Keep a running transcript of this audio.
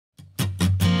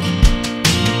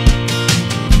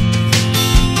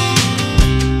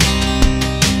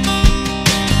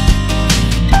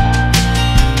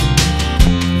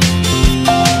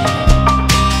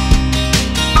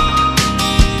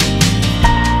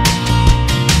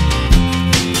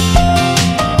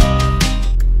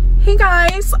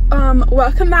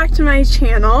Welcome back to my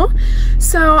channel.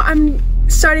 So I'm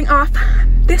starting off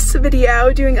this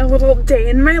video doing a little day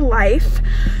in my life.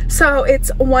 So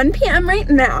it's 1 p.m. right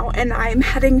now and I'm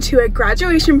heading to a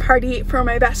graduation party for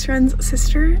my best friend's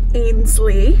sister,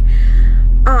 Ainsley.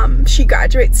 She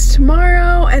graduates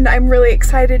tomorrow and I'm really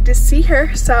excited to see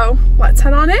her. So let's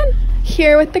head on in.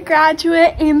 Here with the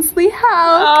graduate, Ainsley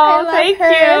House. Oh, thank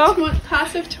you.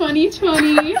 Class of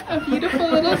 2020, a beautiful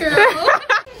little girl.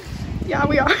 Yeah,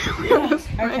 we are.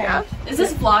 Okay. Is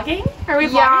this vlogging? Are we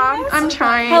vlogging? Yeah, I'm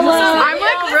trying. Hello. I'm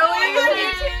like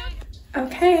really.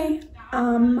 Okay.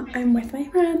 I'm with my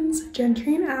friends,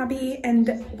 Gentry and Abby,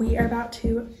 and we are about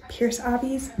to pierce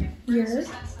Abby's ear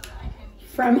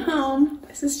from home.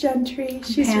 This is Gentry.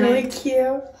 She's really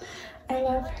cute. I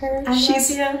love her.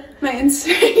 She's my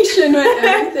inspiration with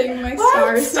everything. My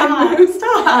stars.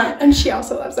 Stop. And she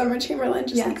also loves Emma Chamberlain,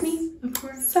 just like me. Of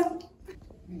course. So.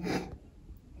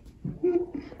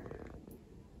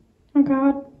 Oh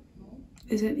God.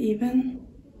 Is it even?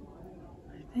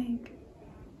 I think.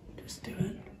 Just do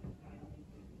it.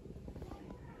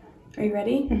 Are you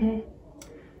ready? Mm-hmm.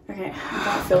 Okay,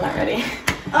 I don't feel that ready.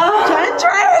 Oh,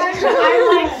 Gentry!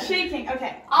 I'm like shaking.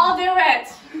 Okay, I'll do it.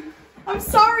 I'm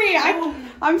sorry.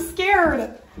 I'm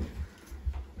scared.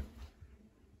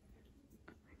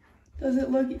 Does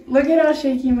it look at how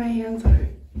shaky my hands are.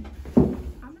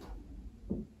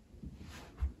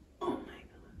 Oh my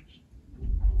gosh.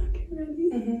 Okay,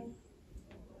 ready?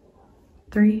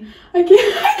 3. I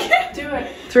can't do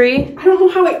it. 3. I don't know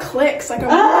how it clicks. Like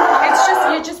it's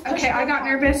just you just. Okay, I got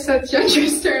nervous, so it's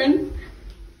Gentry's turn.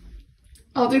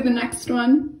 I'll do the next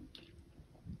one.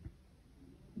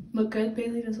 Look good,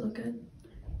 Bailey? Does it look good?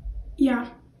 Yeah.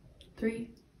 3.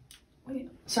 Wait.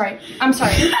 Sorry. I'm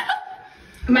sorry.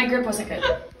 My grip wasn't good.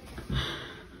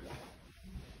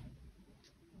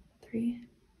 3,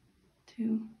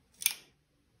 2.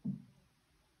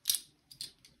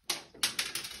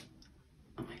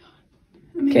 Oh my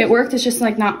God. Okay, it worked. It's just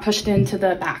like not pushed into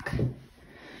the back.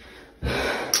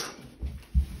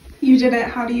 You did it.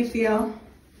 How do you feel?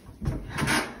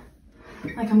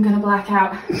 Like I'm gonna black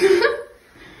out.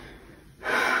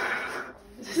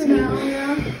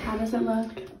 Yeah. How does it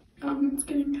look? It's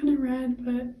getting kind of red,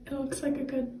 but it looks like a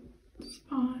good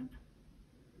spot.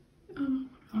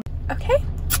 Okay,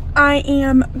 I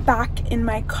am back in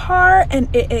my car and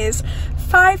it is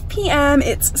 5 p.m.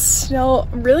 It's still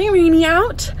really rainy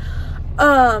out.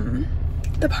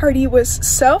 The party was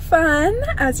so fun,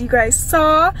 as you guys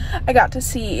saw. I got to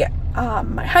see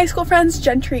my high school friends,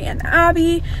 Gentry and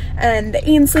Abby, and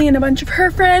Ainsley and a bunch of her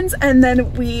friends, and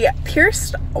then we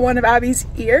pierced one of Abby's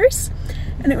ears,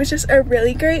 and it was just a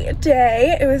really great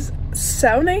day. It was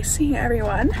so nice seeing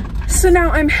everyone. So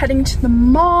now I'm heading to the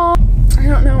mall. I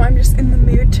don't know, I'm just in the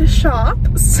mood to shop,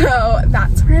 so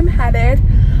that's where I'm headed.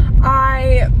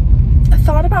 I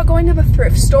thought about going to the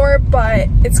thrift store, but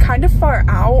it's kind of far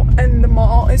out and the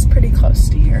mall is pretty close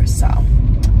to here, so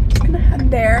I'm just gonna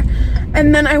head there.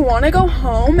 And then I want to go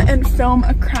home and film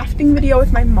a crafting video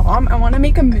with my mom. I want to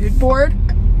make a mood board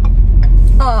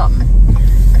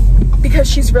because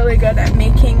she's really good at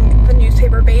making the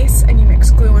newspaper base, and you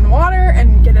mix glue and water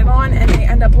and get it on and they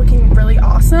end up looking really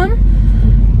awesome.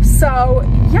 So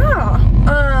yeah,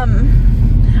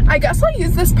 I guess I'll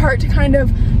use this part to kind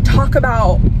of talk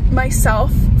about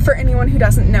myself for anyone who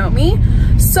doesn't know me.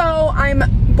 So I'm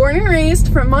born and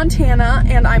raised from Montana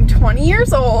and I'm 20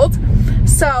 years old.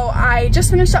 So I just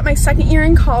finished up my second year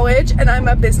in college and I'm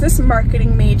a business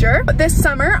marketing major. But this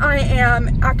summer I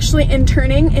am actually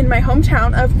interning in my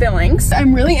hometown of Billings.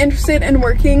 I'm really interested in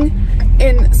working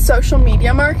in social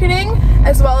media marketing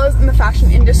as well as in the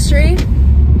fashion industry.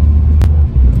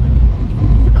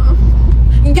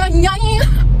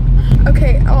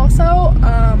 Okay, also,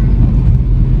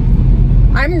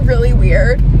 I'm really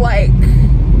weird. Like,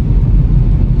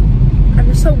 I'm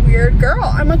just a weird girl.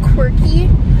 I'm a quirky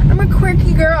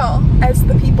girl, as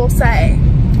the people say.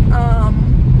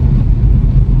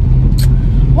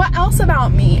 What else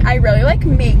about me? I really like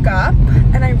makeup,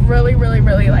 and I really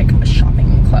like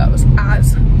shopping clothes,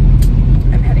 as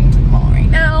I'm heading to the mall right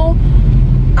now.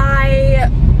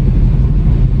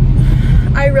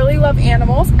 I really love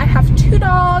animals. I have 2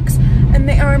 dogs and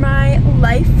they are my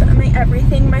life, my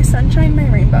everything, my sunshine, my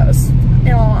rainbows,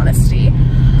 in all honesty.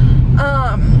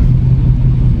 I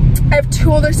have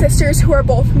 2 older sisters who are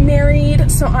both married,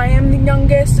 so I am the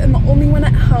youngest and the only one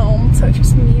at home, so it's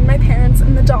just me and my parents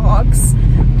and the dogs,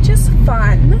 which is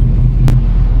fun.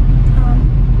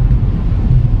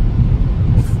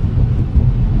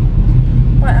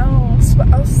 What else? What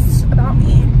else about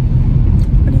me?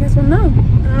 What do you guys want to know?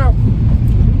 I don't know.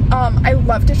 I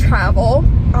love to travel.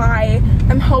 I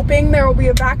am hoping there will be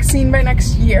a vaccine by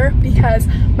next year because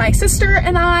my sister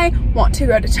and I want to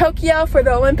go to Tokyo for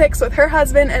the Olympics with her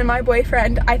husband and my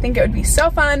boyfriend. I think it would be so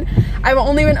fun. I've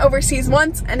only been overseas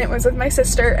once, and it was with my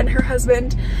sister and her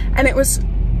husband, and it was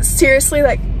seriously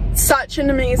like such an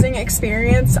amazing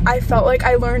experience. I felt like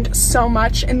I learned so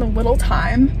much in the little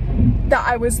time that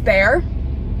I was there,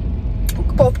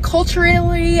 both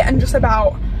culturally and just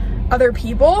about other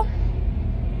people.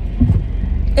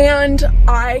 And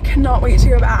I cannot wait to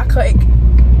go back. Like,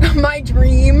 my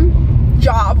dream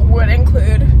job would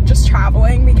include just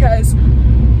traveling, because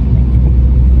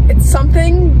it's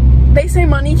something, they say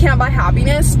money can't buy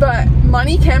happiness, but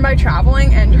money can buy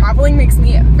traveling, and traveling makes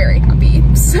me very happy.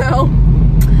 So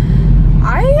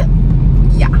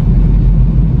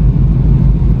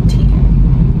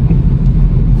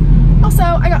Also,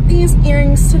 I got these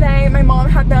earrings today. My mom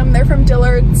had them. They're from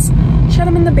Dillard's. She had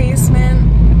them in the basement,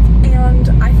 and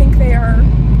I think they are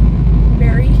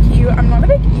very cute. I'm not a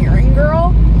big earring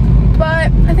girl,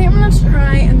 but I think I'm gonna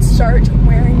try and start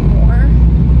wearing more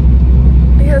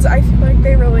because I feel like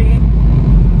they really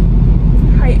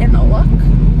heighten a look.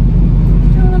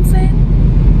 You know what I'm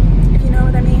saying? If you know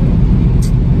what I mean.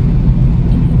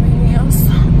 Anyways,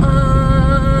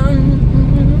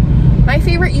 my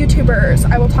favorite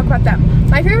YouTubers, I will talk about them.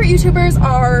 My favorite YouTubers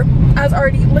are, as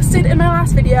already listed in my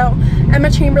last video, Emma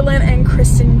Chamberlain and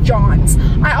Kristen Johns.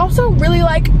 I also really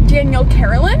like Danielle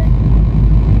Carolyn,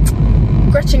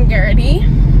 Gretchen Garrity,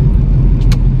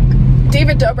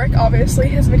 David Dobrik. Obviously,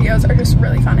 his videos are just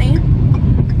really funny.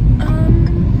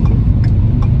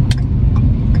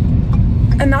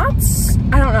 And that's,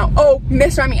 I don't know. Oh,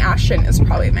 Miss Remy Ashton is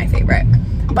probably my favorite.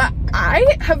 But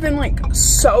I have been like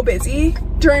so busy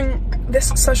during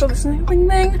this social distancing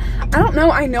thing. I don't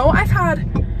know. I know I've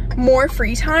had more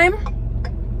free time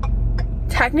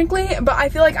technically, but I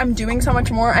feel like I'm doing so much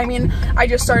more. I mean, I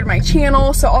just started my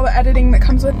channel, so all the editing that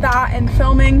comes with that and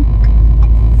filming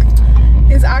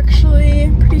is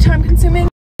actually pretty time consuming.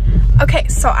 Okay,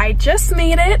 so I just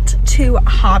made it to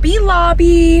Hobby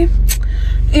Lobby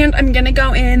and I'm gonna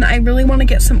go in. I really want to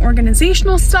get some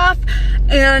organizational stuff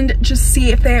and just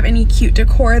see if they have any cute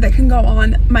decor that can go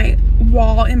on my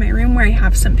wall in my room where I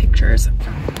have some pictures.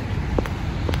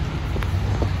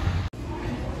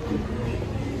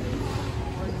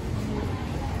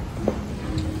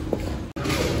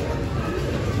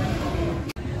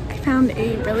 I found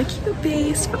a really cute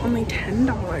vase for only $10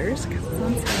 because it's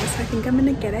on sale, so I think I'm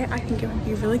gonna get it. I think it would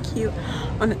be really cute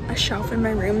on a shelf in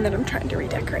my room that I'm trying to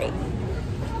redecorate.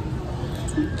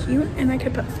 It's cute, and I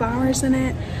could put flowers in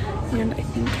it, and I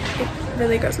think it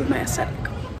really goes with my aesthetic.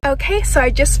 Okay, so I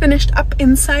just finished up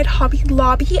inside Hobby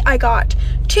Lobby. I got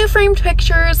 2 framed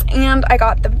pictures and I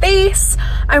got the vase.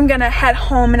 I'm gonna head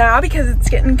home now because it's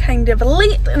getting kind of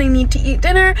late and I need to eat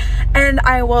dinner, and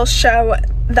I will show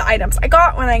the items I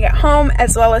got when I get home,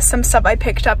 as well as some stuff I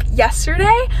picked up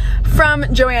yesterday from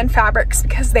Joann Fabrics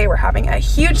because they were having a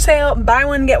huge sale. Buy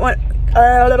one, get one.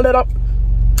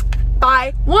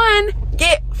 Buy one,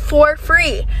 get 4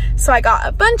 free. So I got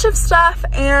a bunch of stuff,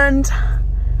 and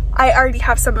I already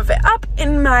have some of it up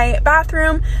in my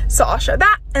bathroom, so I'll show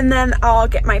that, and then I'll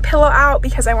get my pillow out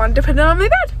because I wanted to put it on my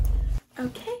bed.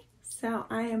 Okay, so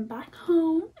I am back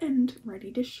home and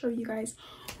ready to show you guys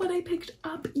what I picked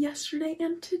up yesterday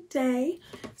and today.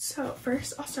 So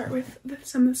first I'll start with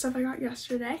some of the stuff I got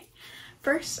yesterday.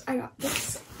 First, I got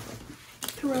this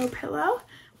throw pillow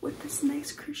with this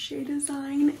nice crochet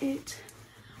design. It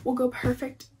will go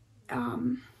perfect.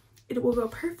 It will go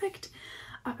perfect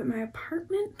up at my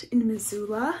apartment in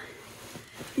Missoula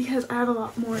because I have a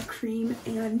lot more cream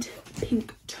and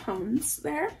pink tones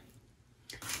there.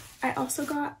 I also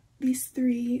got these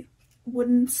 3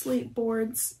 wooden slate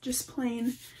boards, just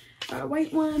plain. A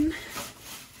white one,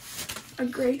 a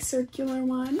gray circular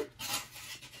one,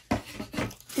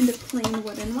 and a plain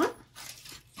wooden one.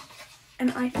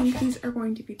 And I think these are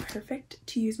going to be perfect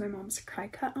to use my mom's cry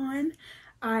cut on.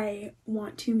 I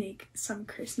want to make some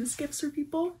Christmas gifts for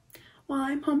people while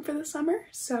I'm home for the summer,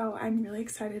 so I'm really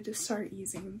excited to start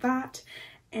using that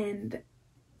and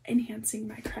enhancing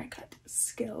my cry cut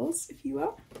skills, if you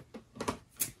will.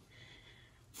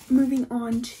 Moving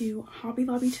on to Hobby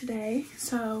Lobby today.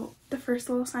 So the first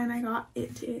little sign I got,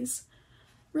 it is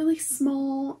really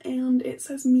small and it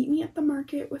says meet me at the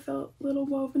market with a little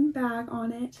woven bag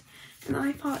on it, and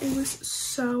I thought it was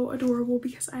so adorable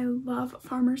because I love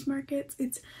farmers markets.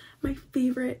 It's my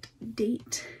favorite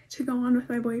date to go on with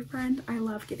my boyfriend. I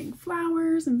love getting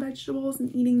flowers and vegetables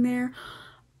and eating there,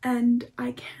 and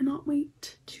I cannot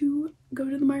wait to go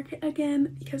to the market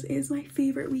again because it is my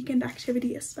favorite weekend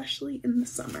activity, especially in the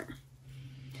summer.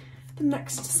 The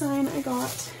next sign I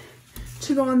got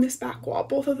to go on this back wall.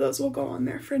 Both of those will go on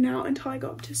there for now until I go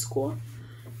up to school,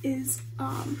 is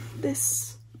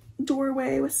this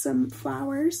doorway with some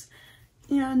flowers.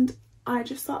 And I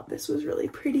just thought this was really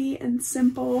pretty and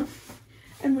simple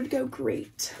and would go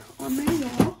great on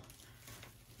my wall.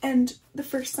 And the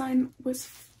first sign was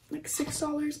like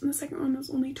 $6 and the second one was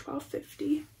only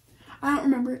 $12.50. I don't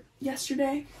remember.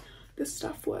 Yesterday this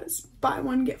stuff was buy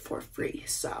one get four free,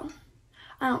 so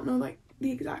I don't know like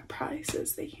the exact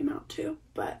prices they came out to,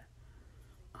 but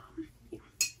yeah.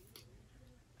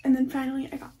 And then finally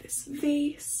I got this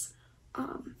vase.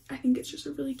 I think it's just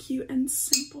a really cute and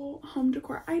simple home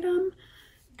decor item,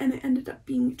 and it ended up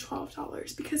being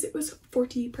 $12 because it was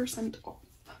 40% off.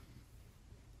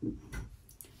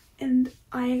 And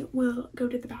I will go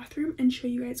to the bathroom and show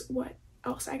you guys what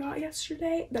else I got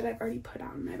yesterday that I've already put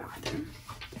out in my bathroom.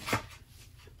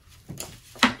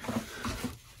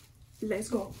 Let's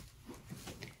go.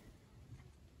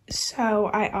 So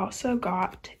I also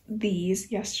got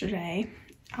these yesterday.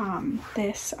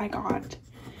 This I got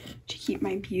to keep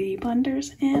my beauty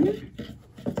blenders in.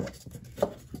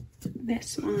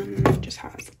 This one just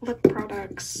has lip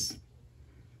products,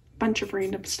 bunch of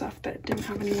random stuff that didn't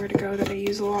have anywhere to go that I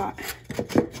use a lot.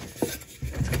 Let's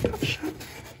get that shut.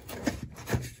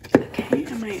 Okay,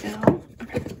 am I ill?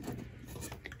 Okay.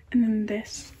 And then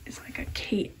this is like a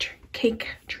cake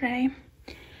tray.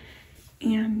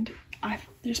 And I've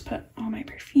just put all my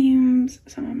perfumes,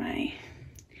 some of my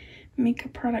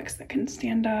makeup products that can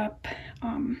stand up,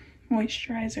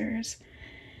 moisturizers.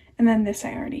 And then this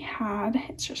I already had.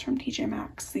 It's just from TJ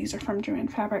Maxx. These are from Joann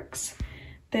Fabrics.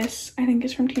 This I think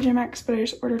is from TJ Maxx, but I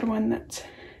just ordered one that's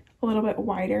a little bit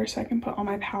wider so I can put all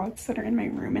my palettes that are in my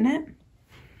room in it.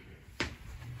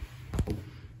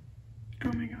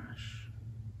 Oh my gosh.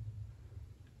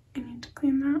 I need to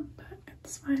clean that, but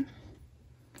it's fine.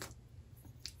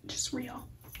 Just real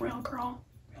girl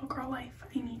life.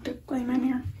 I need to clean my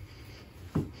mirror.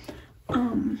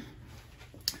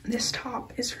 This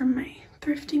top is from my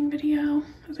thrifting video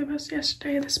as I posted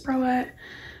yesterday. This bralette,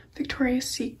 Victoria's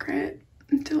Secret,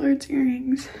 Dillard's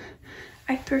earrings.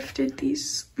 I thrifted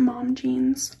these mom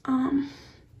jeans.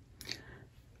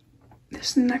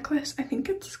 This necklace, I think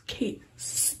it's Kate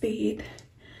Spade.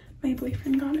 My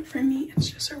boyfriend got it for me.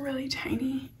 It's just a really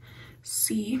tiny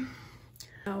C.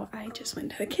 So I just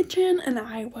went to the kitchen and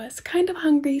I was kind of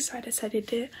hungry, so I decided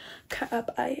to cut up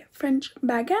a French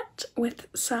baguette with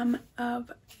some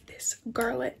of this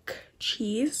garlic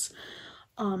cheese.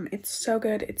 It's so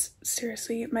good. It's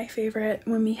seriously my favorite.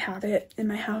 When we have it in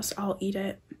my house, I'll eat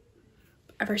it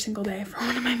every single day for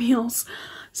one of my meals.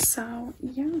 So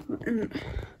yeah, and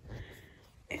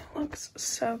it looks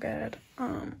so good.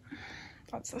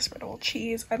 That's this little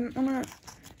cheese. I didn't want to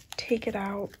take it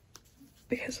out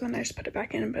because then I just put it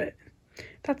back in, but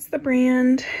that's the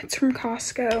brand. It's from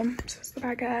Costco, so it's the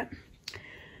baguette.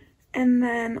 And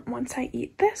then once I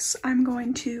eat this, I'm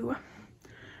going to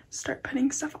start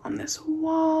putting stuff on this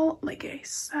wall. Like I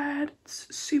said,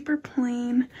 it's super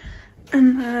plain.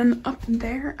 And then up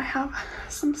there, I have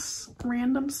some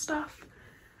random stuff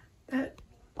that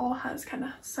all has kind of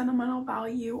sentimental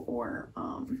value or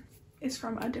is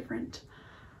from a different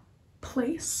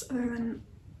place other than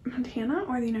Montana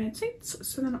or the United States.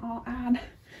 So then I'll add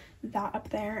that up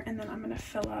there, and then I'm gonna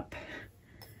fill up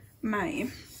my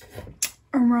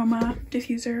aroma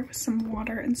diffuser with some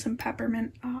water and some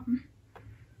peppermint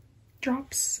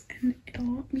drops, and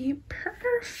it'll be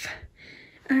perf.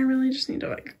 And I really just need to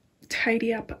like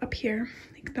tidy up here.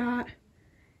 Like that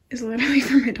is literally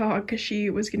for my dog because she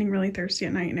was getting really thirsty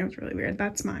at night and it was really weird.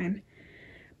 That's mine,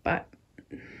 but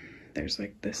there's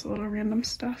like this little random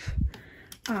stuff.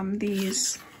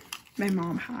 These my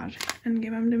mom had and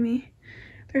gave them to me.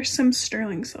 There's some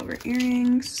sterling silver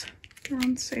earrings. They're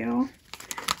on sale.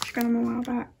 She got them a while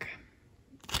back.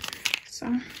 So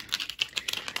I'm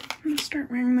gonna start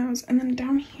wearing those. And then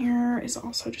down here is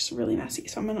also just really messy.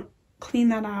 So I'm gonna clean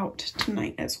that out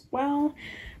tonight as well.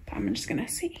 But I'm just gonna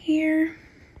sit here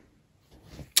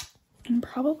and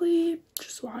probably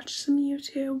just watch some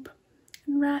YouTube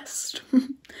and rest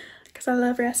because I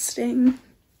love resting.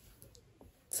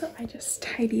 So I just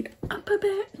tidied up a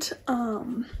bit.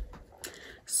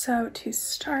 So to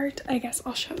start, I guess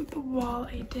I'll show the wall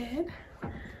I did.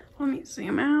 Let me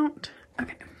zoom out.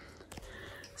 Okay.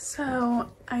 So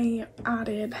I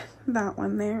added that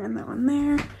one there and that one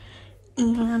there.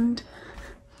 And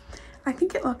I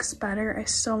think it looks better. I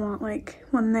still want like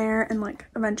one there and like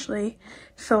eventually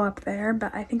fill up there,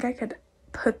 but I think I could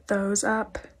put those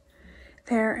up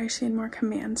there. I just need more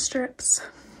command strips.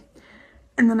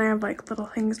 And then I have like little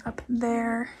things up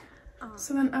there.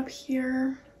 So then up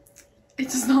here, it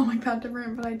does not look that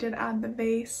different, but I did add the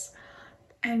vase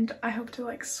and I hope to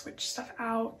like switch stuff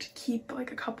out, keep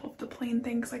like a couple of the plain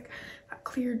things like that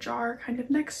clear jar kind of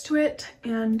next to it.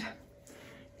 And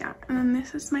yeah, and then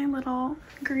this is my little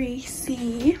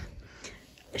Gracie.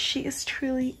 She is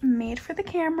truly made for the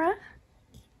camera.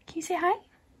 Can you say hi?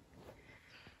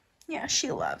 Yeah,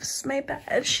 she loves my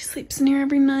bed. She sleeps in here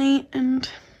every night and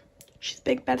she's a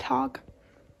big bed hog.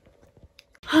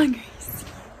 Hi, Gracie.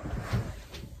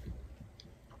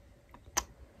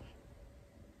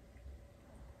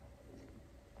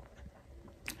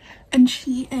 And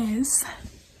she is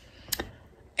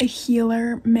a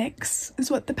healer mix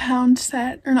is what the pound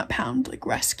said, or not pound, like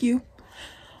rescue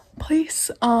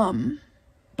place.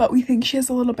 But we think she has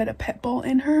a little bit of pit bull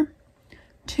in her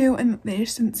too, and they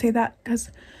just didn't say that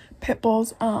because pit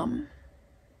bulls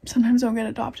sometimes don't get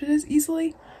adopted as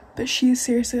easily. But she is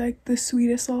seriously like the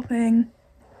sweetest little thing,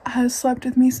 has slept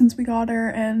with me since we got her,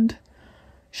 and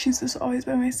she's just always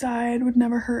by my side, would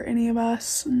never hurt any of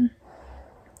us, and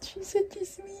she's such a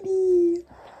sweetie.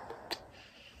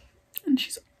 And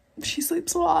she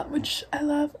sleeps a lot, which I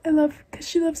love because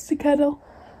she loves to cuddle.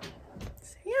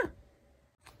 So yeah.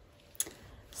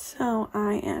 So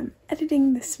I am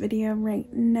editing this video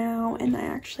right now, and I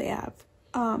actually have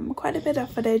quite a bit of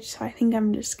footage, so I think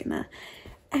I'm just gonna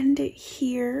end it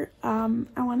here. I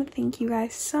want to thank you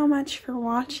guys so much for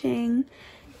watching,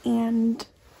 and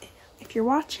if you're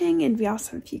watching, it'd be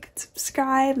awesome if you could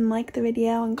subscribe and like the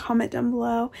video and comment down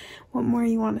below what more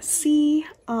you want to see.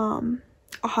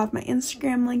 I'll have my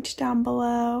Instagram linked down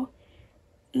below,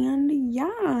 and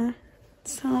yeah,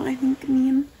 so I think me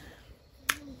and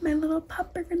my little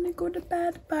pup are gonna go to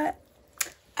bed, but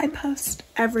I post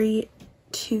every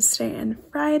Tuesday and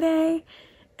Friday,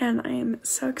 and I'm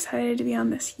so excited to be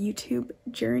on this YouTube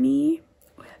journey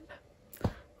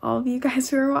with all of you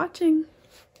guys who are watching.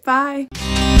 Bye.